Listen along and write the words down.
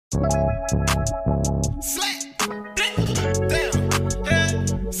Slack. Damn. Hey.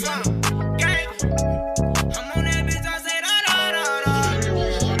 Slime. Gang. I'm on that bitch, I say DaDaDa.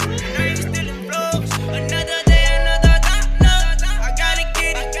 Now you still in flows. Another day, another time. I gotta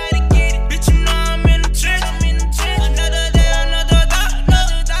get it. Bitch, you know I'm in the trench. Another day, another time.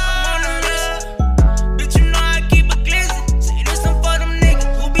 I'm on the list. Bitch, you know I keep a glizzy. Say this one for them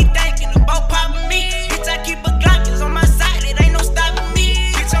niggas who be thinking about popping me. Bitch, I keep a Glock, it's on my side, it ain't no stopping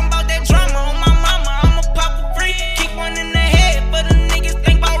me. Bitch, I'm about that drama on my mama, I'ma pop a free. Keep one in the head for the niggas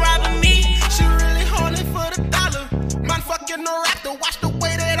think about robbing me. She really horny for the dollar. Man, fucking a raptor. Watch the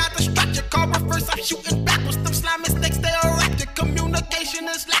way that I distract your car reverse. I'm shooting backwards. Them slime mistakes, they erratic. Communication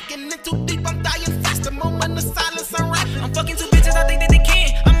is lacking. In too deep, I'm dying faster. Moment of silence, I'm rapping. I'm fucking two bitches, I think that they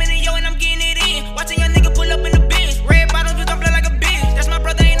can. I'm in the yo and I'm getting it in. Watching your nigga pull up in the bench. Red bottoms, bitch, I'm play like a bitch. That's my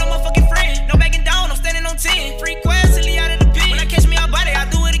brother, ain't no motherfucking friend. No backing down, I'm standing on 10. Free quest, silly out of the pin. When I catch me out body, I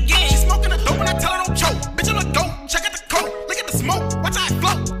do it again. She smoking a dope and I tell her don't choke. Bitch, on the go, check out the coat. Look at the smoke, watch how I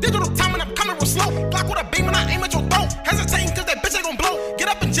float. Digital time when I'm coming real slow. Block with a beam when I aim at your throat. Hesitating cause that bitch ain't gon' blow. Get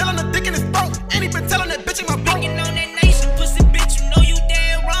up and jail on the dick in his throat. Ain't even telling that bitch ain't my bro. Fucking on that nation, pussy bitch, you know you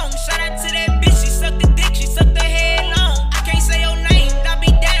dead wrong. Shout out to that bitch, she sucked the dick, she sucked the head long. I can't say your name, I'll be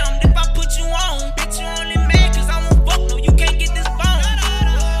damned if I put you on. Bitch, you only mad cause I won't fuck, no, you can't get this bone.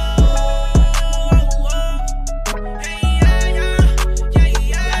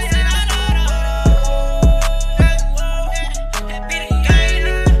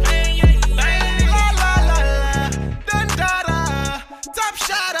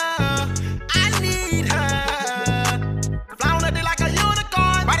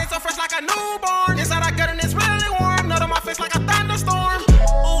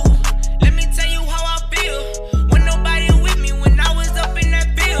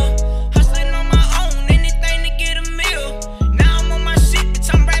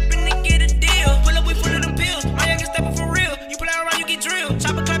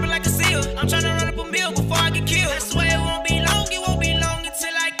 I'm tryna run up a meal before I get killed. I swear it won't be long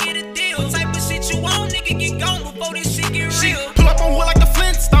until I get a deal. Type of shit you want, nigga, get gone before this shit get real. She pull up on wood like the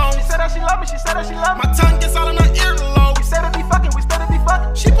Flintstones. She said that she love me, My tongue gets all in her earlobe.